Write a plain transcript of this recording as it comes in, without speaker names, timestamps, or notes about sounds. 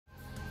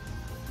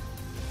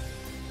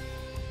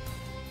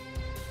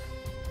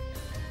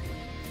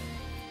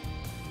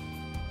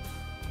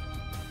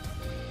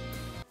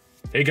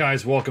Hey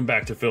guys, welcome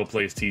back to Phil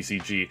Plays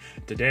TCG.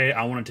 Today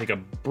I want to take a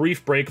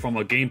brief break from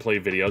the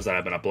gameplay videos that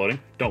I've been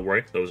uploading. Don't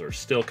worry, those are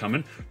still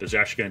coming. There's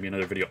actually going to be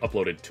another video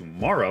uploaded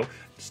tomorrow.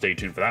 Stay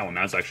tuned for that one.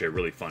 That's actually a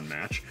really fun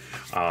match.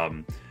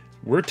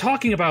 We're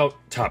talking about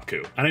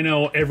TOPKU. And I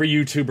know every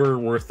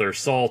YouTuber worth their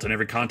salt and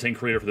every content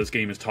creator for this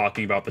game is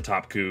talking about the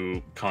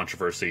TOPKU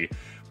controversy.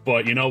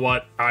 But you know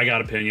what? I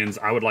got opinions.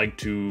 I would like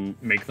to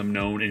make them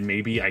known, and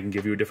maybe I can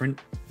give you a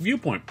different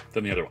viewpoint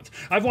than the other ones.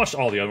 I've watched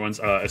all the other ones.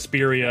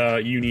 Asperia,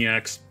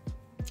 UniX,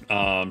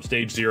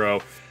 Stage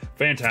Zero.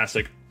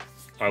 Fantastic.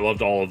 I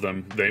loved all of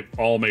them. They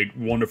all made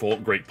wonderful,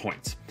 great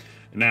points.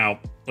 Now,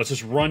 let's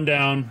just run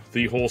down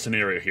the whole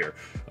scenario here.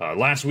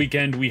 Last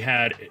weekend, we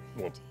had...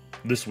 Well,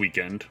 this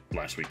weekend,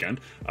 last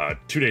weekend,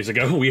 2 days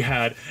ago, we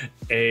had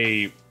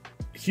a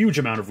huge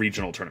amount of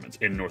regional tournaments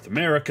in North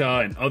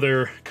America and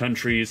other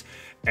countries,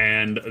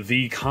 and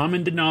the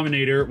common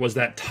denominator was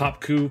that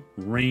TOPKU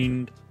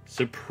reigned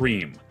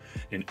supreme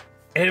in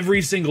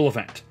every single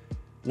event.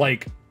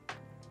 Like,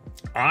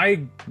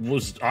 I will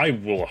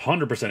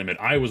 100% admit,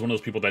 I was one of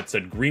those people that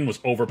said green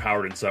was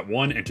overpowered in set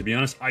 1, and to be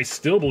honest, I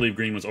still believe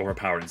green was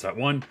overpowered in set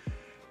 1,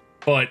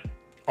 but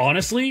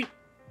honestly,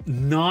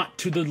 not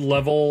to the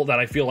level that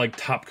I feel like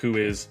TOPKU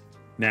is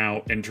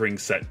now entering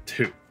set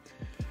 2.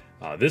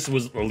 This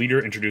was a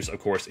leader introduced, of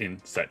course,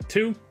 in set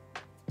 2,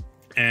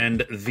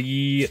 and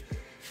the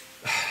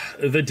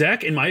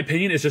deck, in my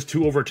opinion, is just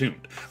too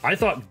overtuned. I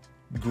thought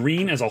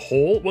green as a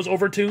whole was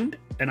overtuned,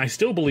 and I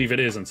still believe it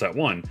is in set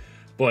 1,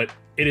 but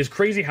it is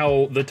crazy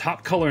how the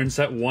top color in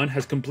set 1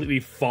 has completely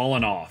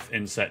fallen off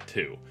in set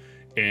 2.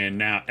 And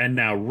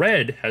now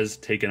red has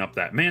taken up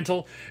that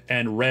mantle,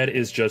 and red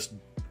is just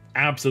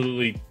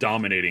absolutely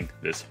dominating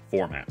this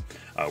format.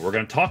 We're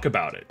going to talk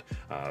about it.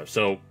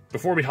 So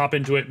before we hop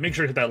into it, make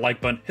sure to hit that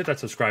like button, hit that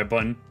subscribe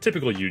button,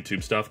 typical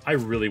YouTube stuff. I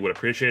really would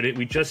appreciate it.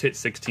 We just hit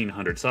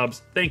 1,600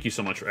 subs. Thank you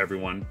so much for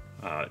everyone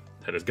that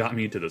has gotten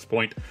me to this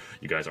point.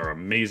 You guys are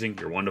amazing.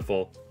 You're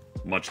wonderful.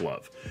 Much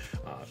love.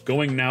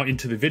 Going now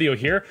into the video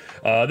here.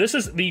 This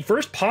is the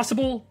first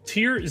possible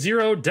Tier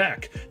 0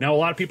 deck. Now, a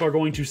lot of people are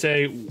going to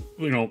say,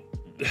 you know,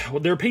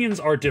 their opinions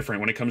are different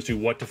when it comes to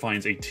what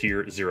defines a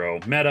Tier 0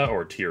 meta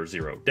or Tier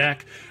 0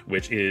 deck,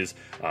 which is,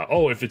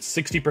 if it's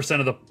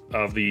 60%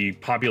 of the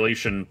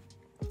population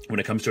when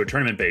it comes to a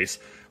tournament base,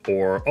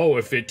 or,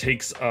 if it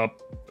takes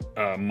up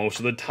most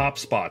of the top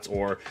spots,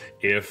 or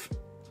if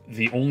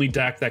the only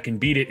deck that can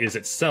beat it is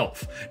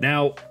itself.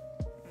 Now,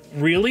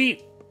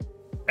 really,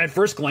 at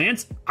first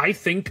glance, I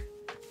think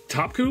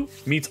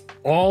TOPKU meets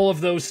all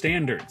of those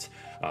standards.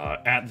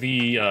 At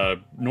the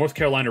North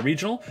Carolina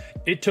Regional,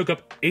 it took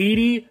up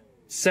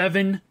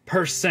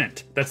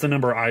 87%. That's the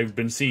number I've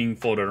been seeing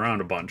floated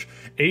around a bunch.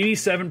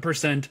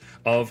 87%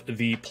 of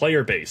the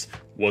player base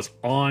was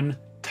on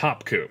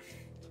TOPKU.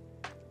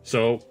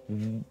 So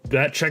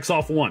that checks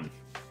off 1.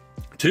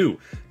 2,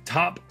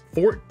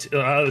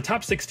 the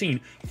top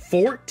 16,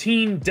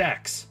 14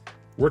 decks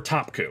were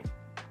TOPKU.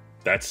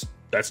 That's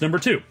number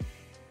 2.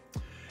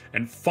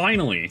 And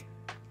finally,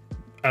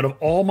 out of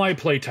all my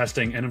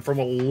playtesting, and from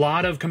a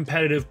lot of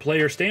competitive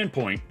player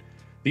standpoint,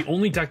 the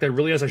only deck that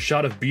really has a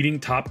shot of beating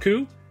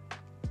TOPKU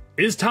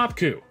is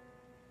TOPKU.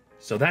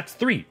 So that's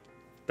 3.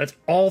 That's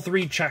all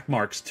 3 check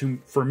marks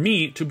for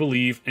me to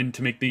believe and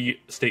to make the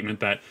statement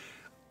that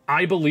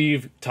I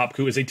believe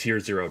TOPKU is a Tier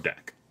 0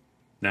 deck.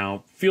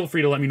 Now, feel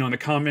free to let me know in the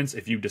comments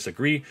if you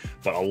disagree,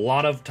 but a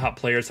lot of top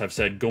players have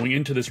said going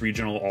into this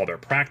regional, all their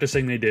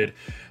practicing they did,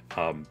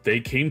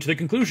 they came to the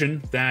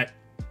conclusion that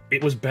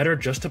it was better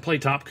just to play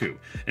TOPKU.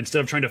 Instead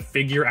of trying to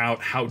figure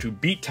out how to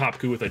beat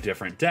TOPKU with a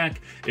different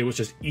deck, it was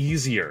just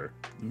easier,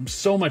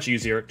 so much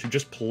easier, to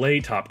just play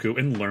TOPKU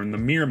and learn the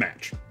mirror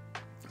match.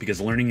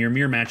 Because learning your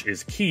mirror match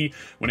is key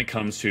when it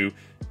comes to,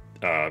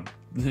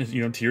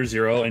 Tier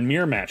 0 and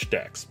mirror match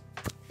decks.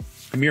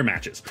 Mirror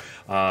matches.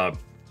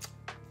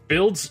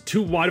 Builds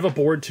too wide of a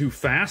board too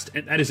fast,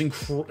 and that is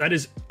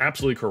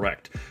absolutely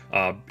correct.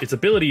 Its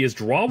ability is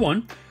draw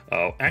 1,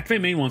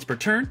 activate main once per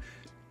turn,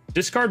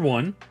 discard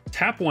 1,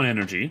 tap 1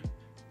 energy,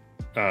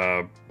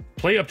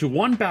 play up to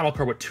 1 battle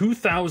card with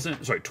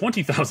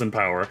 20,000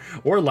 power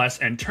or less,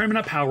 and turn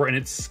up power in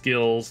its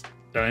skills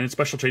and its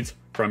special traits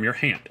from your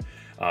hand.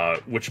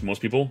 Which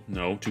most people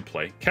know to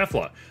play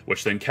Kefla,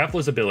 which then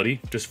Kefla's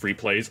ability just free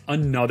plays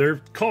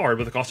another card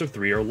with a cost of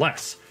 3 or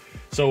less.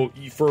 So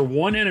for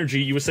 1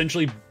 energy, you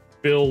essentially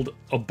build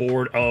a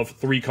board of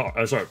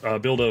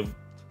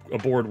a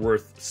board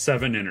worth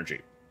 7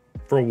 energy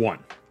for 1.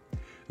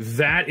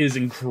 That is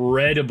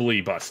incredibly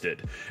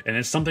busted, and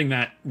it's something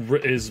that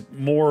is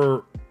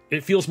more,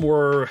 it feels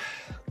more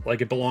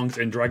like it belongs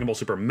in Dragonball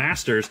Super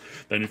Masters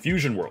than in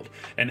Fusion World.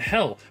 And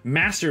hell,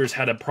 Masters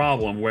had a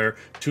problem where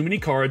too many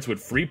cards would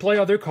free play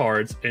other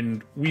cards,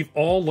 and we've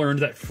all learned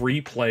that free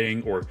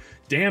playing, or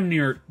damn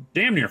near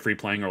free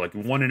playing, or like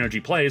 1 energy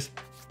plays,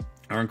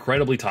 are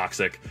incredibly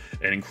toxic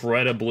and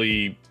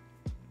incredibly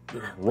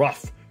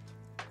rough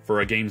for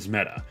a game's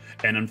meta.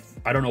 And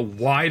I don't know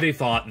why they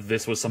thought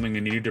this was something they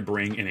needed to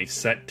bring in a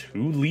set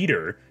 2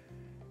 leader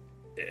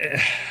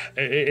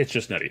it's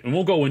just nutty. And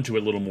we'll go into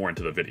it a little more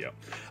into the video.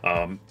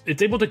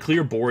 It's able to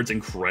clear boards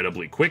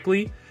incredibly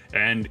quickly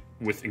and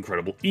with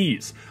incredible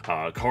ease.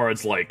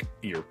 Cards like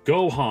your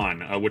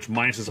Gohan, which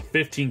minuses a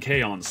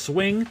 15k on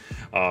swing.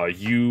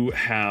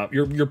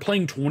 You're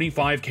playing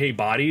 25k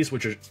bodies,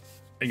 which is,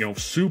 you know,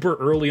 super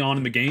early on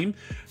in the game.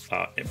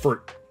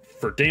 For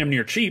damn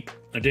near cheap,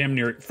 damn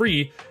near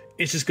free,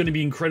 it's just going to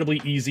be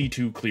incredibly easy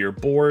to clear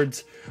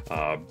boards.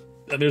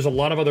 There's a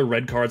lot of other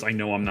red cards I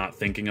know I'm not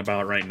thinking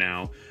about right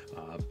now,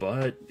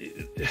 but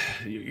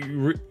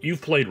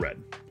you've played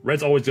red.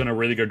 Red's always done a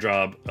really good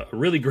job, a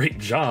really great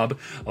job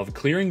of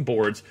clearing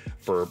boards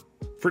for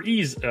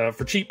ease,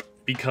 for cheap,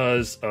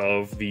 because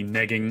of the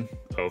negging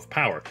of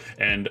power.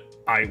 And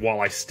while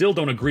I still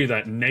don't agree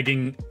that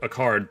negging a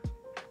card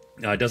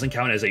doesn't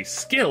count as a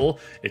skill,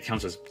 it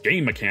counts as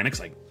game mechanics.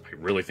 I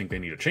really think they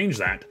need to change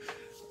that.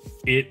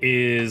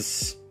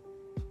 It's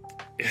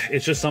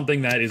just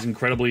something that is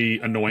incredibly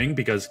annoying,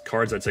 because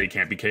cards that say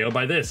can't be KO'd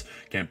by this,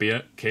 can't be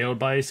KO'd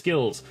by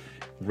skills,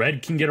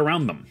 red can get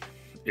around them.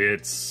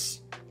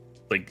 It's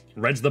like,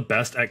 red's the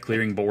best at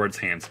clearing boards,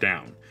 hands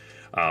down.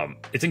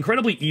 It's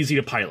incredibly easy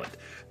to pilot.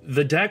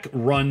 The deck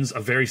runs a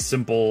very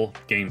simple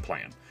game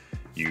plan.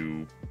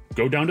 You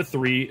go down to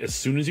 3 as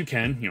soon as you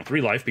can,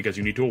 3 life, because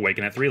you need to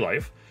awaken at 3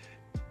 life,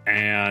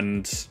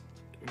 and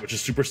which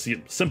is super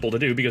simple to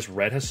do because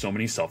red has so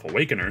many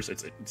self-awakeners.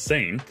 It's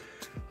insane.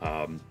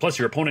 Plus,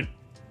 your opponent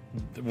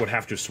would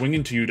have to swing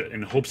into you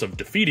in hopes of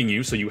defeating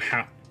you, so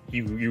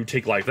you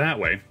take life that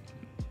way.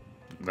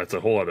 That's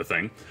a whole other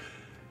thing.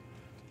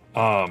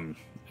 And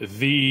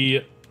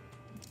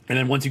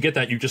then once you get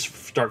that, you just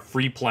start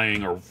free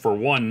playing, or for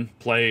one,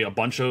 play a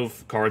bunch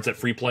of cards that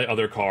free play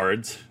other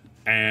cards,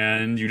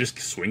 and you just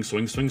swing,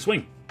 swing, swing,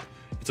 swing.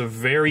 It's a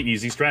very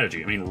easy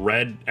strategy. I mean,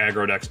 red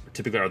aggro decks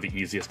typically are the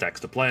easiest decks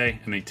to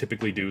play, and they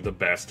typically do the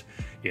best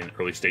in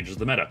early stages of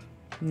the meta.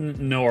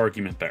 No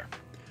argument there.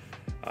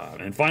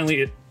 And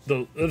finally,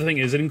 the other thing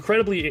is, it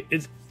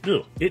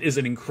is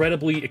an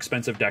incredibly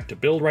expensive deck to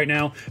build right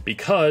now,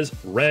 because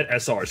red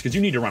SRs, because you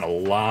need to run a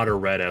lot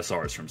of red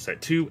SRs from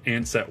set 2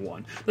 and set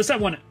 1. The set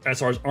 1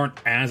 SRs aren't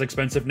as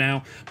expensive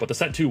now, but the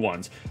set 2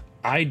 ones,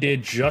 I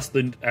did just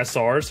the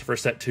SRs for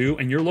set 2,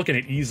 and you're looking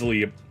at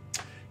easily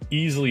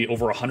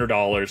over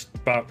 $100,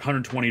 about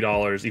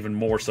 $120, even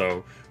more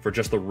so, for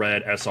just the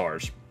red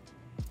SRs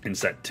in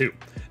set 2.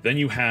 Then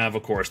you have,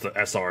 of course, the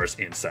SRs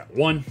in set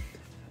 1,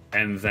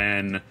 and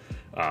then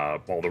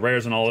all the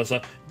rares and all this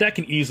stuff. That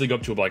can easily go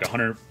up to like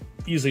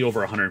easily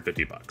over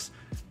 $150.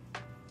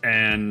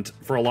 And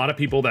for a lot of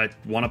people that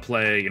want to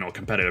play, a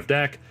competitive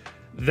deck,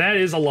 that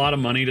is a lot of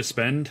money to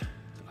spend,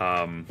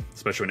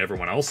 especially when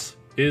everyone else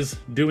is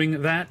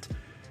doing that.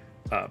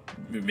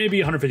 Maybe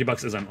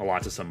 $150 isn't a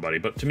lot to somebody,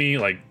 but to me,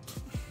 like,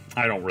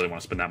 I don't really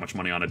want to spend that much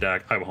money on a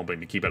deck. I'm hoping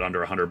to keep it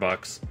under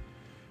 $100,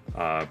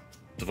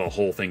 the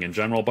whole thing in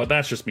general, but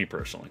that's just me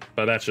personally.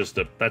 But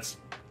that's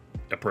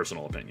a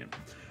personal opinion.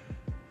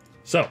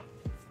 So,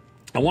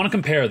 I want to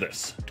compare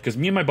this, because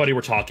me and my buddy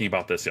were talking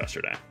about this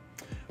yesterday.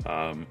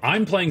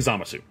 I'm playing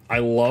Zamasu. I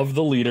love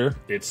the leader.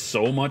 It's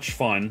so much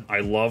fun. I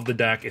love the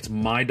deck. It's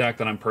my deck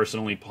that I'm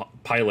personally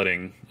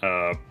piloting,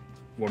 I'm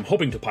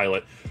hoping to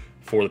pilot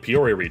for the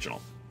Peoria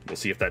Regional. We'll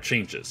see if that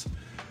changes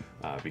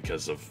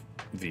because of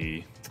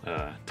the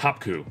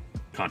TOPKU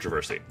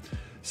controversy.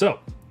 So,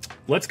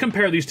 let's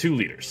compare these two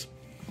leaders.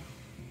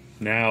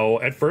 Now,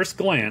 at first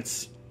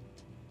glance,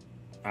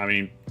 I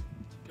mean,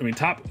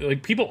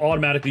 people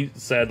automatically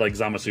said like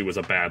Zamasu was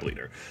a bad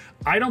leader.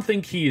 I don't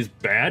think he is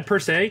bad per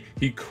se.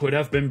 He could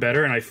have been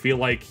better, and I feel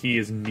like he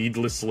is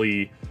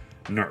needlessly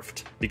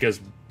nerfed, because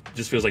it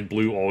just feels like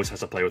blue always has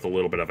to play with a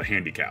little bit of a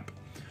handicap.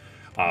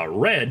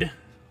 Red,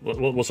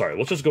 well, sorry,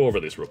 let's just go over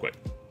this real quick.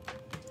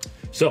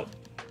 So,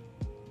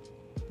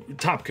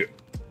 TOPKU,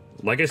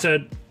 like I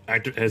said,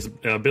 his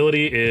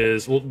ability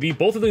is,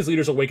 both of these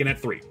leaders awaken at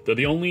 3. They're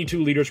the only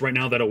 2 leaders right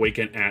now that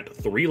awaken at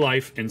 3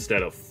 life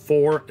instead of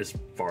 4. As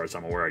far as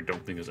I'm aware, I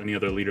don't think there's any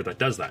other leader that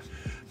does that.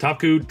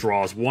 TOPKU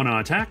draws 1 on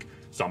attack.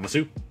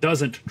 Zamasu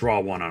doesn't draw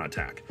 1 on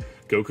attack.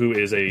 Goku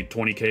is a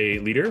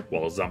 20k leader,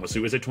 while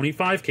Zamasu is a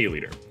 25k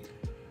leader.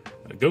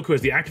 Goku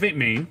has the activate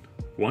main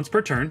once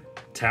per turn,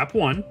 tap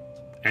 1,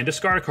 and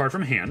discard a card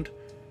from hand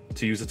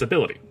to use its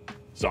ability.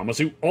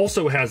 Zamasu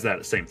also has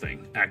that same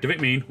thing.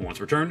 Activate main once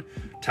per turn,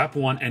 tap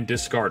 1, and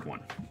discard 1.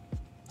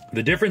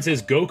 The difference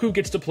is Goku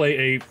gets to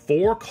play a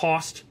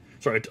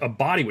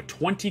body with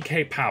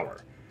 20k power,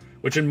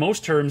 which in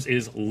most terms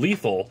is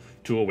lethal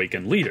to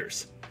awaken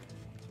leaders.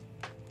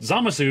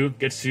 Zamasu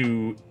gets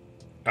to,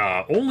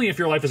 only if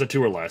your life is a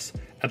 2 or less,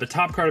 at the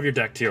top card of your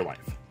deck tier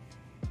life.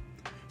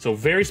 So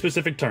very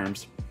specific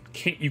terms.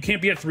 You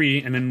can't be at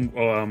 3 and then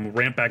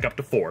ramp back up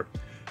to 4.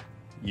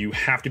 You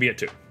have to be at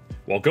 2.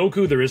 While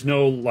Goku, there is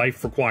no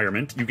life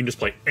requirement. You can just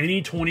play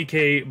any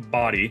 20k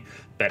body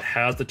that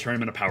has the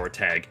Tournament of Power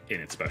tag in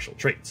its special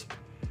traits.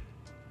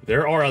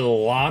 There are a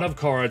lot of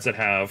cards that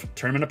have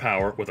Tournament of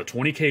Power with a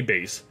 20k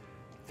base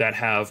that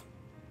have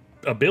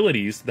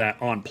abilities that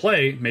on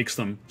play makes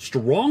them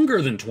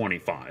stronger than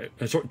 20,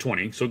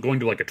 so going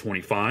to like a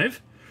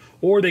 25,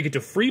 or they get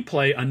to free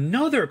play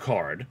another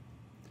card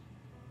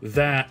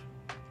that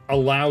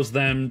allows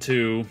them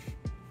to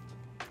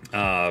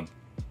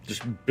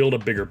just build a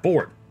bigger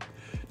board.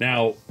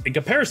 Now, in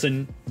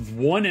comparison,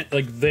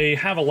 they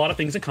have a lot of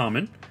things in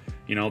common.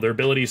 You know, their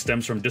ability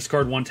stems from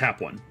discard one,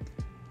 tap one.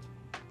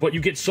 But you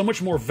get so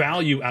much more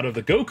value out of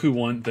the Goku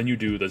one than you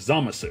do the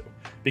Zamasu,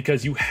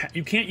 because you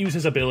can't use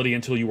his ability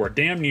until you are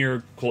damn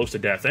near close to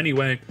death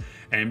anyway,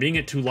 and being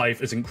at 2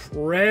 life is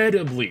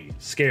incredibly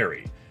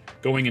scary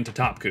going into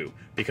TOPKU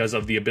because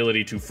of the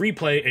ability to free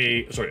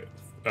play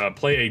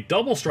play a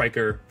double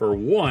striker for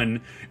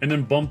 1 and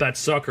then bump that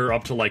sucker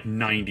up to like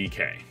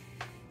 90k.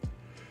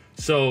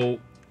 So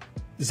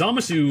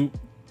Zamasu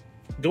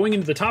going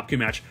into the TOPKU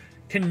match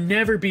can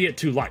never be at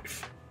 2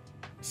 life.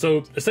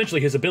 So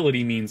essentially his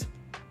ability means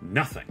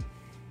nothing.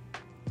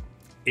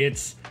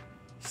 It's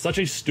such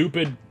a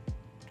stupid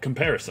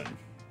comparison.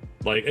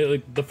 Like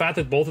the fact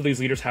that both of these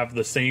leaders have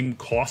the same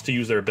cost to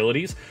use their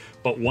abilities,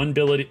 but one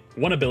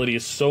ability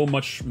is so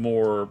much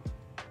more.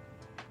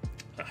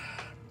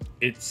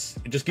 It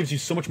just gives you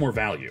so much more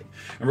value,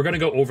 and we're going to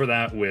go over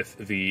that with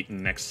the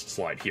next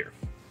slide here.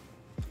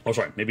 Oh,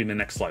 sorry, maybe the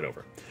next slide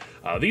over.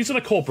 These are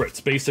the culprits,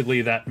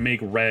 basically, that make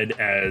Red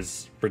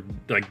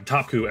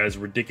TOPKU as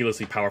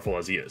ridiculously powerful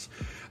as he is.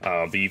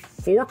 The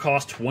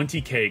 4-cost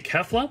 20k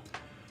Kefla,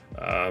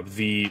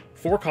 the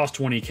 4-cost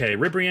 20k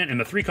Ribriant, and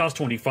the 3-cost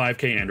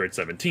 25k Android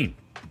 17.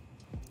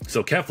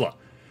 So Kefla,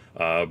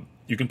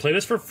 you can play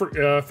this for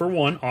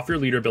 1 off your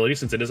leader ability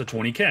since it is a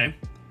 20k,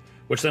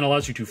 which then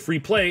allows you to free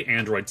play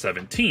Android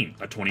 17,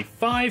 a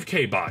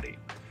 25k body.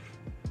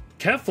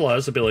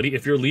 Kefla's ability,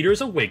 if your leader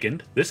is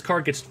awakened, this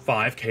card gets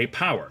 5k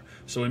power,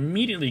 so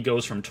immediately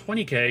goes from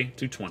 20k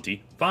to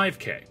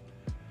 25k.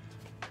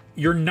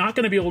 You're not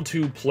going to be able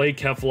to play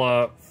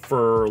Kefla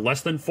for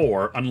less than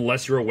 4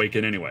 unless you're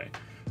awakened anyway.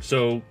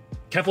 So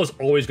Kefla is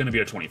always going to be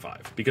a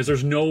 25, because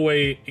there's no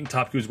way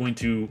TOPKU is going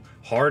to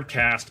hard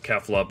cast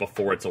Kefla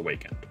before it's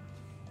awakened.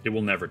 It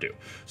will never do.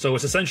 So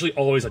it's essentially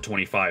always a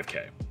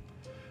 25k.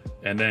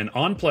 And then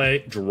on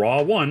play,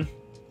 draw 1,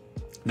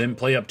 then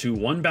play up to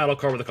 1 battle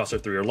card with a cost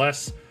of 3 or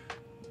less,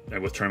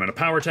 and with Tournament of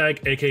Power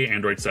tag, aka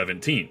Android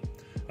 17.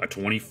 A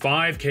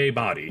 25k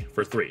body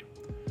for 3.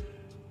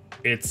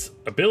 Its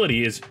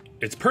ability is,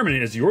 it's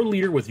permanent, as your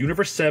leader with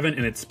Universe 7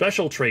 and its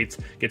special traits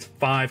gets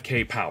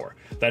 5k power.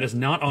 That is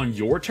not on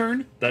your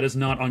turn, that is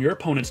not on your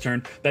opponent's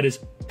turn, that is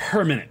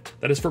permanent.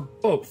 That is for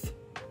both.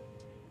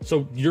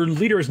 So your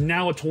leader is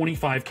now a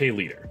 25k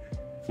leader,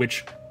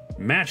 which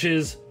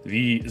matches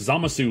the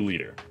Zamasu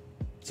leader.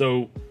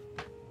 So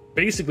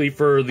basically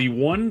for the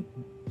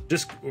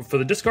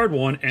discard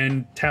 1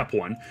 and tap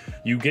 1,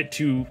 you get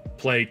to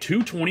play 2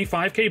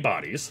 25k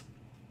bodies.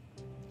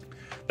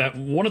 That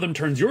one of them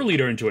turns your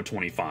leader into a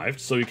 25,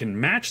 so you can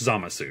match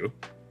Zamasu.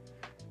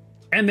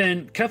 And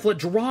then Kefla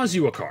draws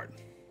you a card.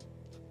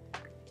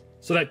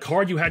 So that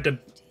card you had to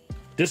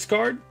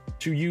discard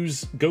to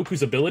use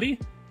Goku's ability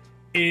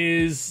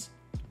is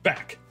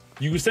back.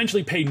 You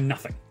essentially paid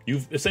nothing.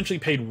 You've essentially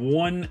paid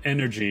 1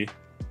 energy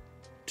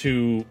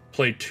to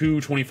play 2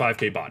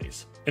 25k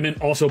bodies, and then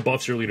also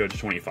buffs your leader to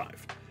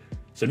 25.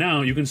 So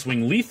now you can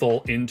swing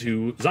lethal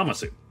into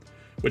Zamasu,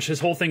 which his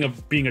whole thing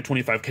of being a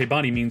 25k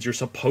body means you're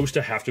supposed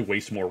to have to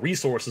waste more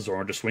resources in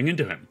order to swing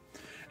into him.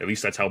 At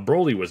least that's how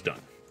Broly was done.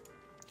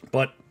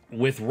 But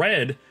with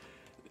Red,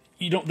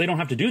 they don't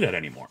have to do that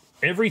anymore.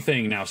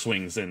 Everything now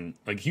swings in,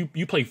 like you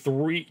play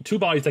 2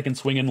 bodies that can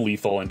swing in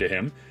lethal into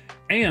him,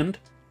 and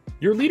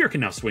your leader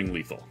can now swing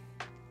lethal.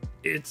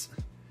 It's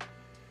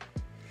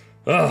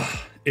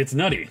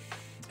nutty.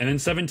 And then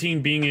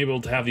 17 being able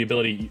to have the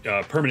ability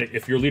permanent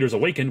if your leader's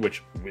awakened,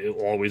 which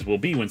always will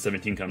be when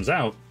 17 comes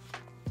out.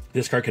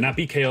 This card cannot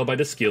be KO'd by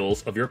the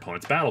skills of your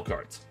opponent's battle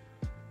cards.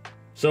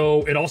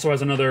 So it also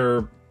has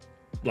another,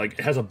 it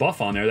has a buff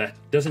on there that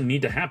doesn't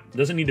need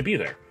to be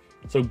there.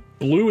 So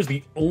blue is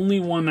the only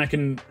one that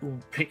can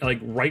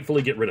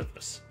rightfully get rid of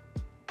this.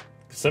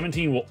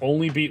 17 will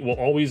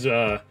always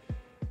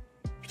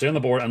stay on the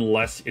board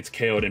unless it's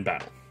KO'd in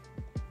battle.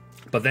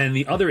 But then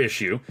the other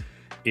issue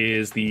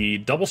is the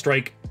double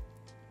strike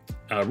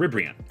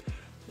Ribriant.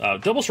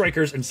 Double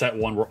strikers in set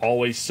 1 were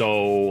always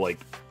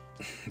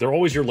they're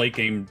always your late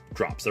game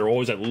drops. They're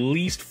always at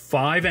least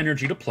 5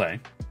 energy to play,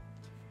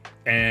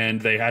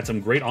 and they had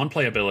some great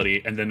on-play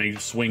ability, and then they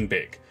swing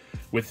big.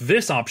 With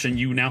this option,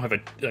 you now have a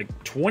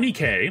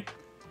 20k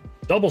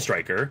double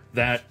striker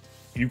that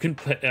you can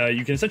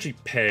essentially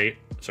play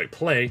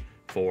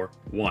for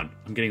 1.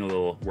 I'm getting a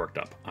little worked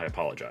up. I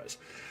apologize.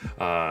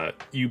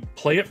 You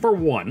play it for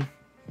 1.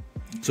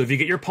 So if you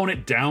get your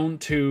opponent down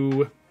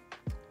to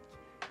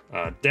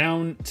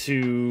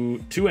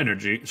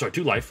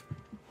 2 life,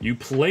 you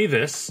play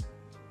this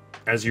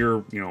as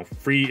your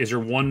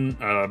one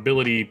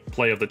ability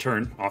play of the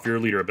turn off your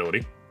leader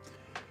ability.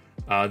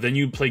 Then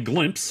you play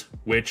Glimpse,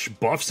 which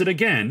buffs it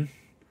again,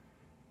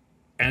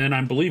 and then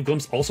I believe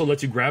Glimpse also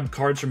lets you grab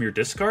cards from your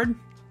discard.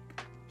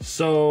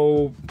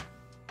 So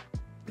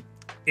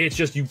it's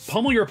just you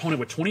pummel your opponent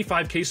with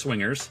 25k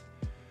swingers,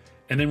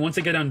 and then once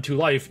they get down to 2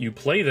 life, you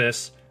play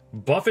this,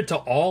 buff it to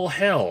all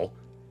hell,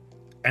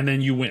 and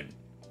then you win.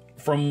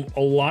 From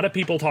a lot of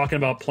people talking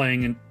about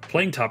playing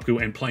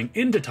TOPKU and playing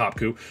into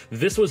TOPKU,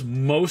 this was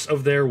most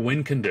of their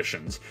win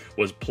conditions,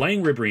 was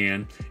playing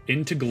Ribrianne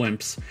into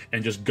Glimpse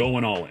and just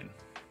going all in.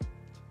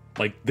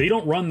 Like, they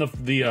don't run the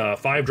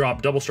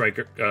 5-drop double strike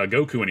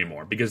Goku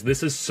anymore because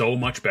this is so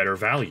much better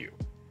value.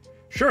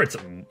 Sure, it's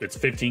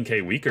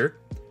 15k weaker,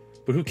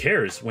 but who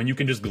cares when you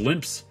can just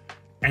Glimpse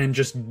and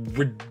just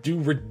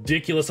do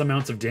ridiculous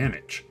amounts of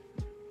damage.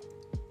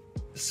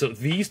 So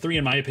these three,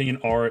 in my opinion,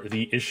 are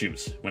the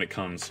issues when it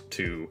comes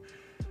to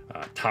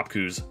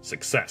TOPKU's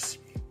success.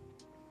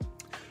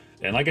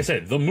 And like I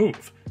said, the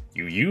move.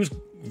 You use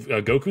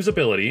Goku's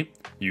ability,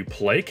 you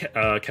play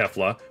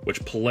Kefla,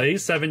 which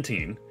plays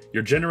 17.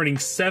 You're generating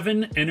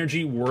 7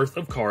 energy worth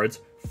of cards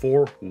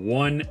for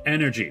 1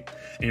 energy.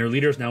 And your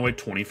leader is now a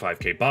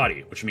 25k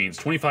body, which means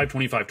 25,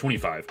 25,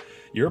 25.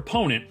 Your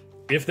opponent,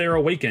 if they're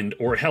awakened,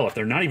 or hell, if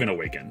they're not even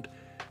awakened,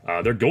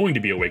 they're going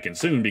to be awakened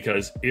soon,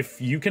 because if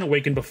you can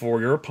awaken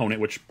before your opponent,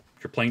 which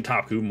if you're playing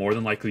TOPKU, more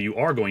than likely you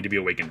are going to be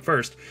awakened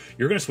first,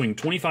 you're going to swing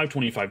 25,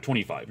 25,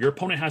 25. Your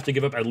opponent has to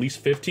give up at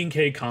least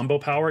 15k combo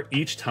power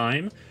each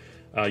time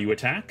you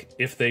attack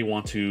if they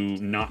want to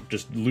not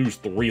just lose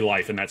 3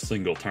 life in that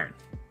single turn.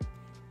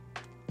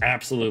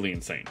 Absolutely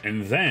insane.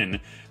 And then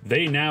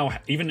they now,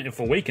 even if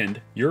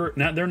awakened,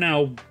 they're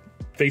now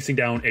facing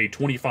down a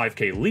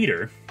 25k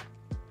leader,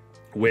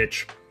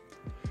 which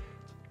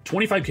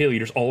 25k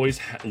leaders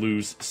always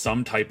lose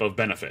some type of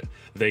benefit.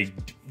 They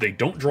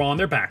don't draw on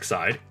their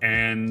backside,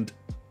 and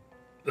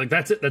like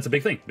that's it. That's a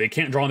big thing. They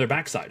can't draw on their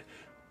backside,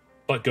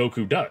 but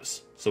Goku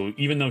does. So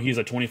even though he's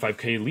a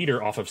 25k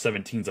leader off of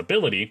 17's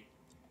ability,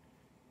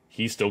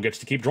 he still gets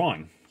to keep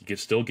drawing. He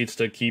still gets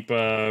to keep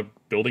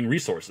building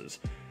resources.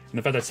 And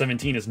the fact that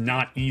 17 is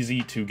not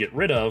easy to get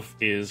rid of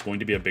is going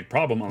to be a big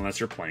problem unless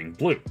you're playing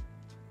blue.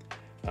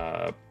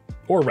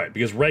 Or red,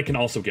 because red can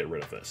also get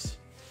rid of this.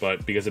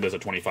 But because it is a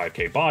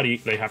 25k body,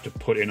 they have to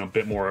put in a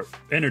bit more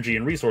energy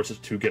and resources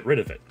to get rid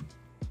of it.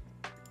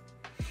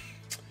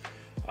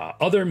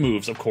 Other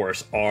moves, of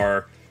course,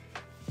 are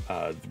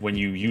when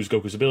you use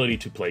Goku's ability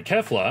to play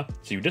Kefla.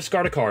 So you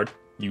discard a card,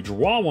 you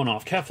draw one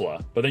off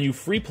Kefla, but then you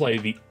free play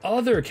the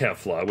other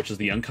Kefla, which is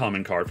the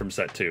uncommon card from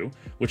set 2,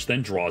 which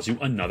then draws you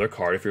another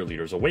card if your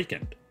leader's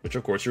awakened. Which,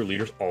 of course, your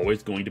leader's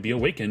always going to be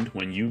awakened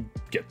when you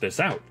get this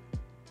out.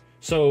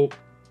 So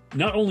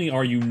not only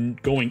are you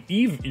going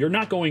you're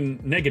not going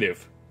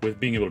negative with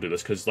being able to do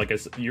this, because like I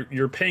said,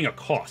 you're paying a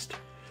cost.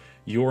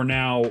 You're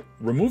now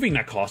removing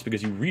that cost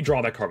because you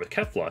redraw that card with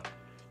Kefla.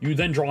 You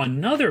then draw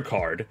another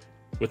card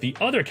with the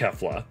other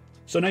Kefla,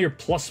 so now you're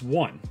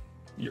 +1.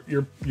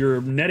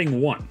 You're netting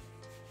 1.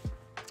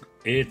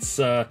 It's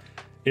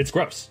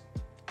gross.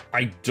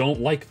 I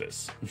don't like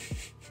this.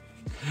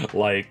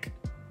 Like,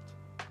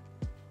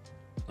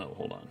 oh,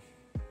 hold on.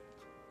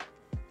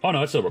 Oh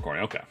no, it's still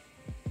recording. Okay.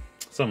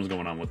 Something's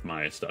going on with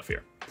my stuff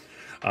here.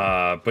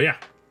 But yeah,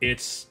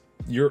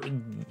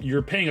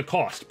 you're paying a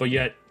cost, but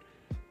yet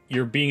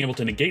you're being able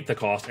to negate the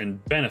cost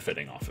and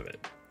benefiting off of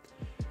it.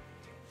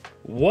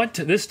 What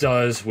this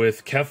does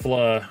with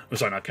Kefla,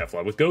 sorry, not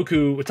Kefla, with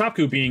Goku, with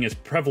TOPKU being as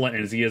prevalent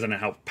as he is and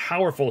how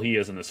powerful he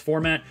is in this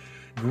format,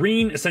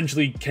 green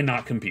essentially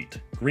cannot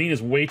compete. Green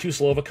is way too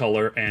slow of a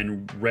color,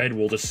 and red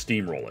will just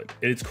steamroll it.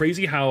 It's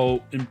crazy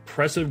how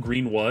impressive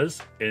green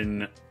was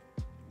in,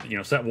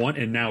 set 1,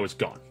 and now it's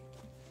gone.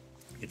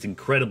 It's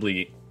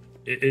incredibly,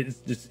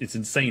 it's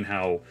insane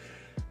how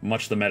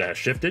much the meta has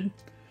shifted.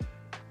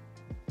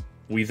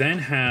 We then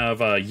have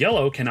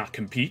yellow cannot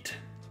compete,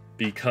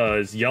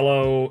 because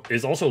yellow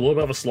is also a little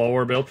bit of a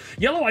slower build.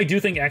 Yellow, I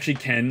do think, actually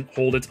can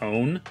hold its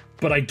own,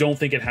 but I don't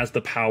think it has the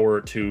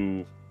power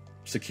to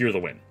secure the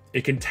win.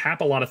 It can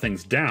tap a lot of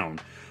things down,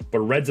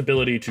 but red's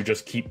ability to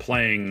just keep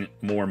playing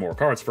more and more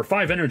cards. For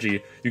 5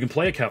 energy, you can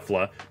play a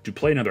Kefla to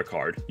play another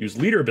card, use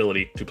leader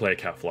ability to play a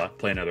Kefla,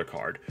 play another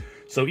card.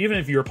 So even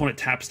if your opponent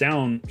taps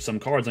down some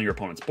cards on your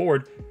opponent's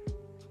board,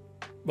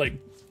 like,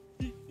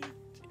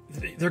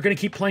 they're going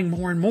to keep playing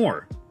more and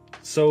more.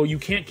 So you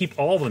can't keep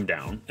all of them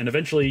down, and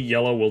eventually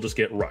yellow will just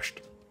get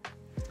rushed.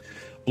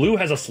 Blue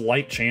has a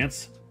slight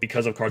chance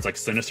because of cards like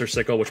Sinister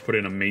Sickle, which put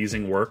in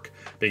amazing work,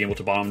 being able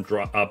to bottom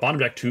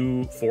deck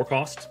 2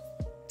 4-cost.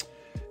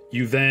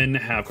 You then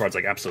have cards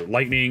like Absolute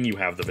Lightning, you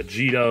have the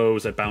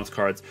Vegetos that bounce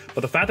cards,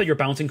 but the fact that you're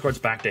bouncing cards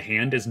back to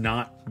hand is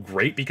not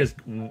great because,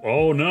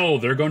 oh no,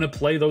 they're going to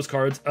play those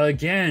cards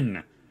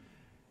again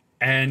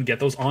and get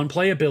those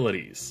on-play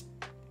abilities.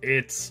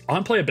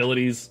 On-play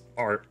abilities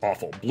are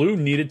awful. Blue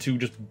needed to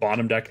just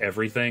bottom deck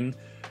everything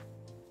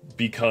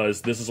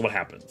because this is what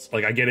happens.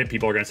 Like, I get it,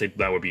 people are going to say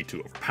that would be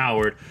too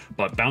overpowered,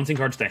 but bouncing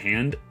cards to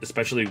hand,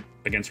 especially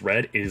against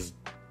red, is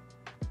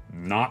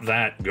not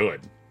that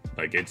good.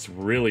 Like, it's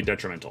really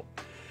detrimental.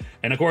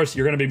 And of course,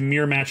 you're going to be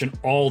mirror matching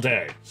all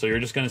day. So you're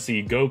just going to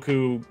see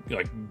Goku,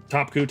 like,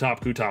 TOPKU,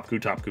 TOPKU,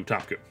 TOPKU, TOPKU,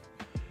 TOPKU.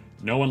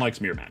 No one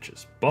likes mirror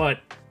matches. But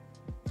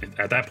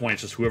at that point,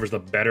 it's just whoever's the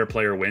better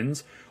player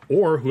wins,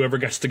 or whoever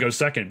gets to go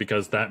second,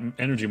 because that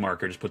energy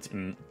marker just puts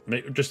in,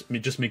 it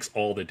just makes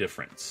all the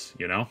difference,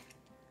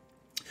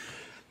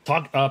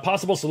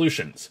 Possible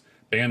solutions.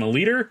 Ban a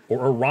leader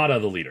or errata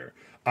the leader.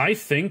 I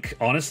think,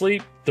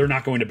 honestly, they're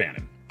not going to ban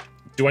him.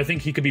 Do I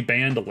think he could be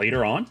banned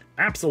later on?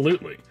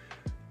 Absolutely.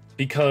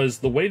 Because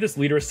the way this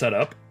leader is set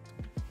up,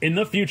 in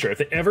the future, if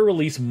they ever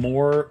release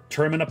more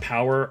Tournament of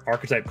Power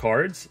archetype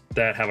cards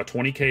that have a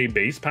 20k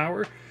base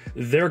power,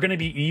 they're going to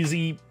be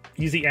easy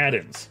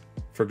add-ins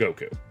for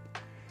Goku.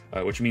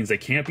 Which means they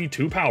can't be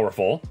too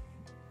powerful,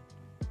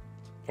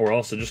 or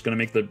else they're just going to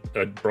make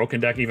the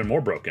broken deck even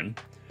more broken.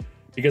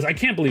 Because I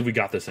can't believe we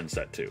got this in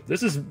set 2.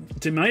 This is,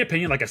 in my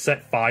opinion, like a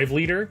set 5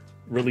 leader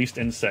released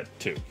in set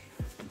 2.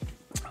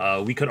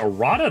 We could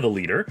errata the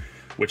leader,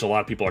 which a lot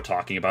of people are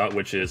talking about,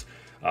 which is,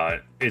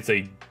 it's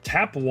a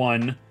tap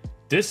 1,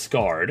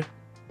 discard.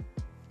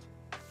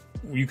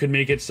 You can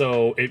make it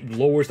so it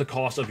lowers the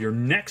cost of your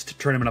next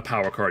Tournament of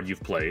Power card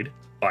you've played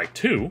by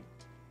 2.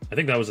 I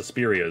think that was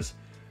Asperia's.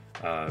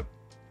 I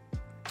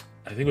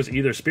think it was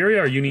either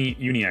Speria or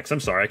UniX.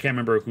 I'm sorry, I can't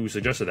remember who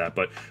suggested that,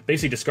 but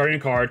basically discarding a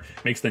card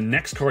makes the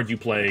next card you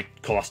play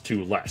cost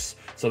 2 less.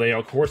 So they are,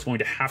 of course, going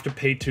to have to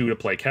pay 2 to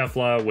play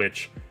Kefla,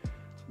 which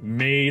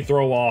may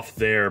throw off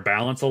their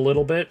balance a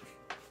little bit,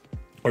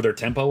 or their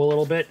tempo a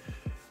little bit.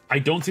 I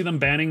don't see them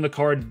banning the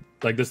card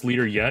like this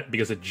leader yet,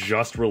 because it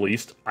just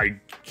released. I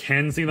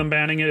can see them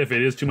banning it if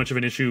it is too much of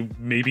an issue,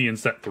 maybe in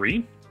set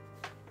 3.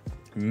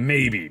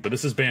 Maybe, but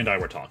this is Bandai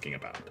we're talking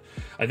about.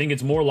 I think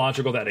it's more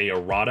logical that a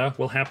errata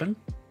will happen.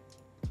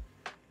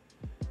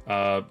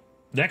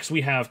 Next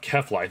we have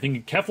Kefla. I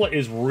think Kefla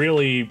is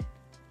really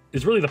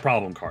the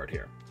problem card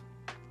here,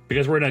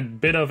 because we're in a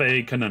bit of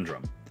a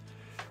conundrum.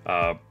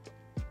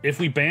 If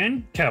we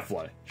ban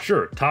Kefla,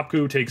 sure,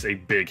 TOPKU takes a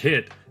big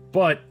hit,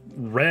 but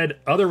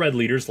other red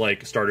leaders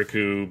like Starter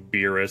Ku,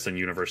 Beerus, and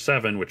Universe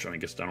 7, which I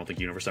don't think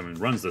Universe 7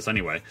 runs this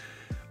anyway,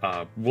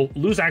 will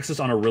lose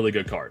access on a really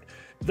good card.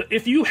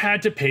 If you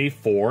had to pay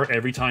 4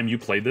 every time you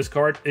played this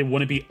card, it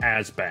wouldn't be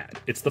as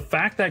bad. It's the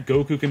fact that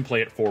Goku can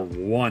play it for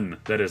 1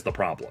 that is the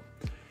problem.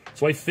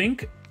 So I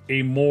think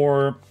a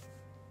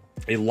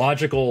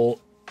logical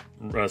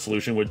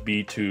solution would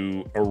be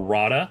to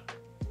errata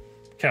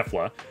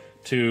Kefla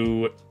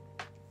to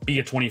be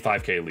a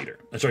 25k leader.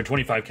 Sorry,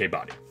 25k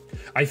body.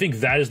 I think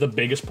that is the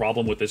biggest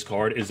problem with this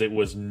card, is it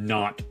was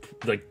not,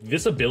 like,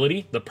 this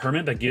ability, the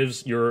permanent that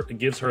gives her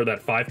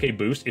that 5k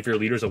boost if your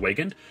leader's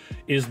awakened,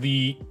 is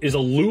a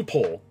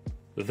loophole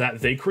that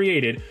they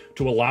created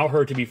to allow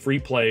her to be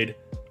played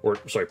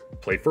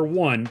for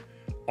 1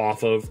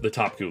 off of the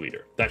TOPKU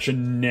leader. That should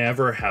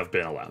never have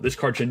been allowed. This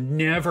card should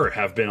never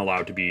have been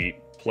allowed to be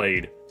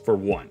played for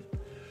 1.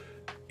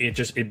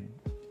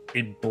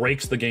 It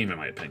breaks the game, in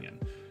my opinion.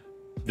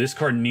 This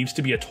card needs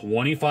to be a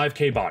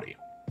 25k body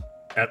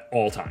at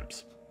all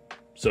times.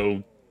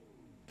 So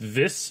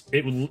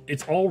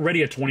it's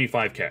already a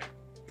 25k.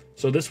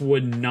 So this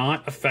would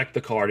not affect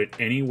the card in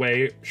any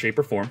way, shape,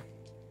 or form.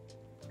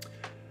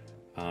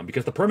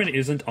 Because the permanent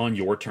isn't on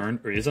your turn,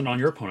 or isn't on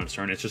your opponent's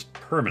turn, it's just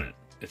permanent.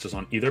 It's just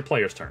on either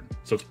player's turn.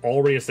 So it's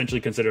already essentially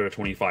considered a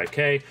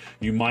 25k.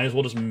 You might as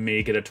well just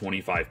make it a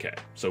 25k.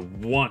 So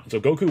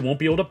Goku won't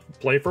be able to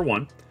play for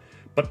 1,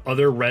 but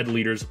other red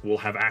leaders will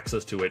have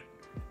access to it.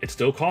 It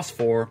still costs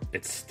 4,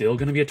 it's still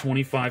going to be a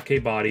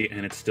 25k body,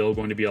 and it's still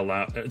going to be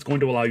it's going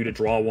to allow you to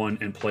draw 1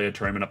 and play a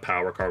Tournament of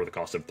Power card with a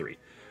cost of 3.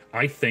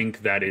 I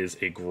think that is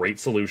a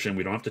great solution.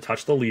 We don't have to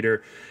touch the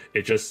leader.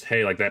 It just,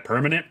 hey, like, that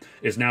permanent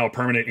is now a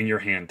permanent in your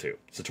hand too.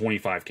 It's a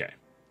 25k.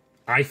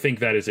 I think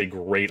that is a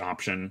great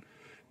option.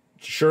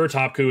 Sure,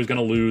 TOPKU is going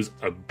to lose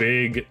a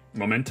big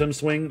momentum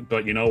swing,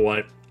 but you know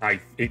what?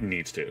 It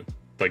needs to.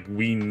 Like,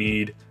 we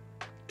need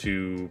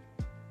to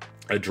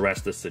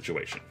address this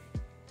situation.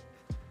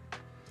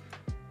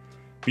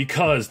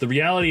 Because the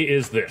reality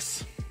is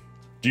this.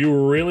 Do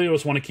you really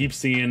just want to keep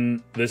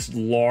seeing this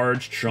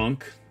large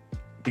chunk?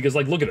 Because,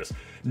 like, look at this.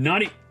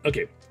 Not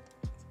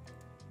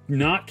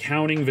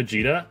counting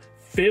Vegeta,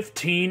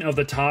 15 of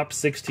the top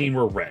 16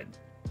 were red.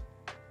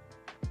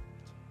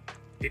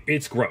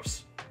 It's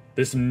gross.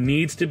 This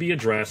needs to be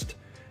addressed,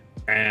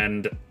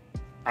 and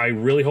I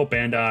really hope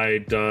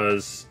Bandai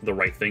does the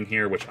right thing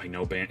here, which I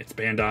know it's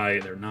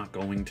Bandai, they're not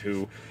going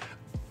to.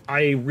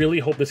 I really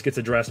hope this gets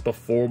addressed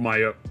before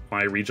my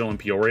regional in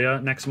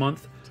Peoria next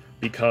month,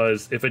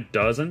 because if it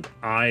doesn't,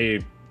 they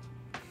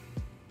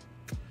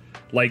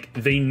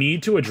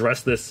need to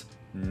address this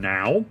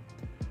now,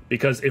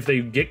 because if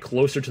they get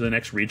closer to the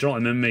next regional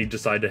and then they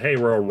decide to, hey,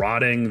 we're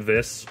errating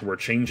this, we're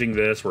changing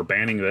this, we're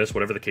banning this,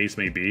 whatever the case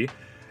may be,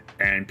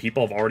 and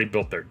people have already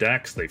built their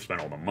decks, they've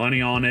spent all the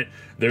money on it,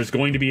 there's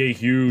going to be a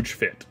huge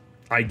fit.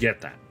 I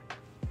get that.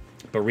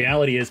 But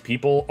reality is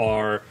people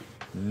are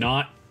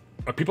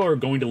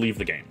going to leave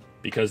the game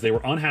because they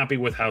were unhappy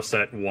with how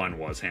set 1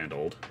 was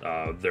handled.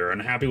 They're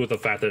unhappy with the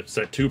fact that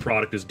set 2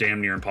 product is damn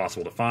near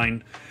impossible to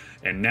find.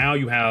 And now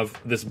you have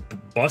this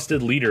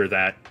busted leader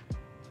that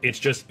it's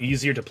just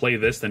easier to play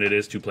this than it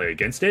is to play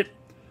against it.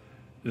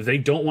 They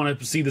don't want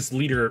to see this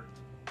leader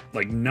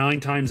like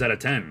 9 times out of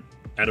 10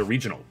 at a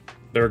regional.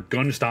 They're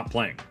going to stop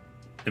playing.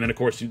 And then, of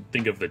course, you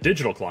think of the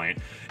digital client,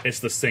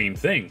 it's the same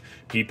thing.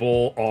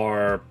 People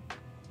are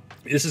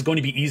This is going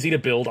to be easy to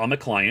build on the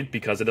client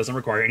because it doesn't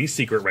require any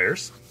secret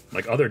rares,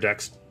 like other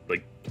decks,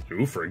 like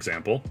Blue, for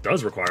example,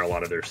 does require a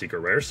lot of their secret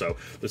rares, so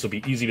this will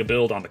be easy to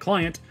build on the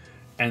client,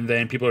 and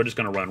then people are just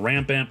going to run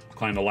rampant,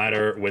 climb the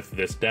ladder with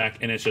this deck,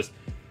 and it's just,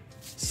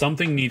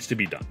 something needs to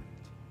be done.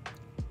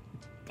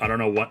 I don't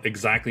know what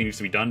exactly needs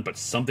to be done, but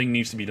something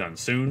needs to be done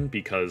soon,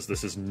 because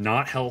this is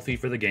not healthy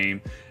for the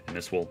game, and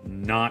this will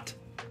not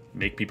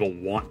make people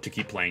want to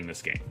keep playing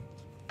this game.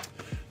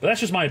 But that's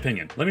just my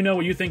opinion. Let me know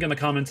what you think in the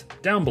comments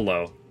down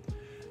below.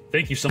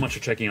 Thank you so much for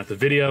checking out the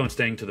video and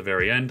staying to the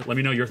very end. Let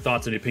me know your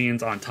thoughts and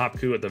opinions on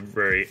TOPKU at the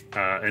very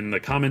in the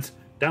comments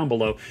down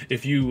below.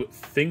 If you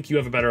think you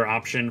have a better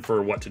option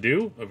for what to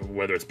do,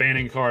 whether it's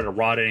banning a card or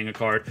rotating a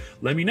card,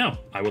 let me know.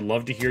 I would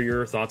love to hear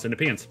your thoughts and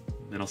opinions.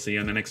 And I'll see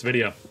you in the next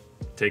video.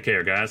 Take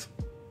care, guys.